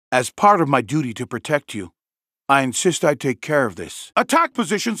As part of my duty to protect you, I insist I take care of this. Attack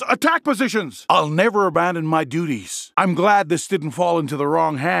positions! Attack positions! I'll never abandon my duties. I'm glad this didn't fall into the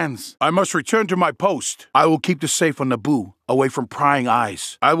wrong hands. I must return to my post. I will keep the safe on Naboo, away from prying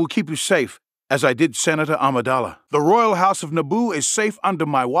eyes. I will keep you safe, as I did Senator Amidala. The royal house of Naboo is safe under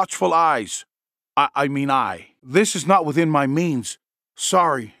my watchful eyes. I mean eye. This is not within my means.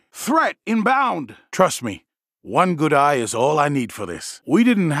 Sorry. Threat inbound! Trust me, one good eye is all I need for this. We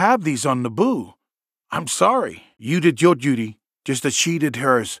didn't have these on Naboo. I'm sorry. You did your duty, just as she did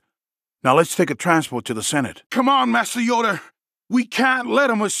hers. Now let's take a transport to the Senate. Come on, Master Yoda. We can't let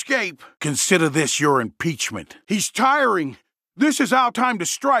him escape. Consider this your impeachment. He's tiring. This is our time to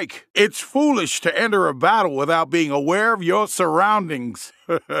strike. It's foolish to enter a battle without being aware of your surroundings.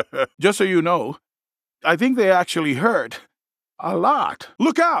 Just so you know, I think they actually hurt. A lot.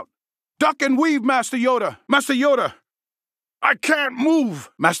 Look out! Duck and weave, Master Yoda! Master Yoda! I can't move!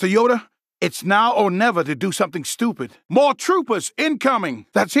 Master Yoda, it's now or never to do something stupid. More troopers incoming!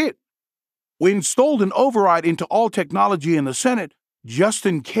 That's it. We installed an override into all technology in the Senate just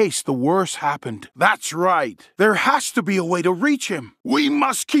in case the worst happened. That's right. There has to be a way to reach him. We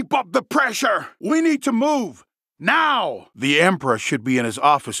must keep up the pressure. We need to move. Now! The Emperor should be in his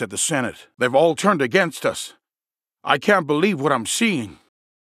office at the Senate. They've all turned against us. I can't believe what I'm seeing.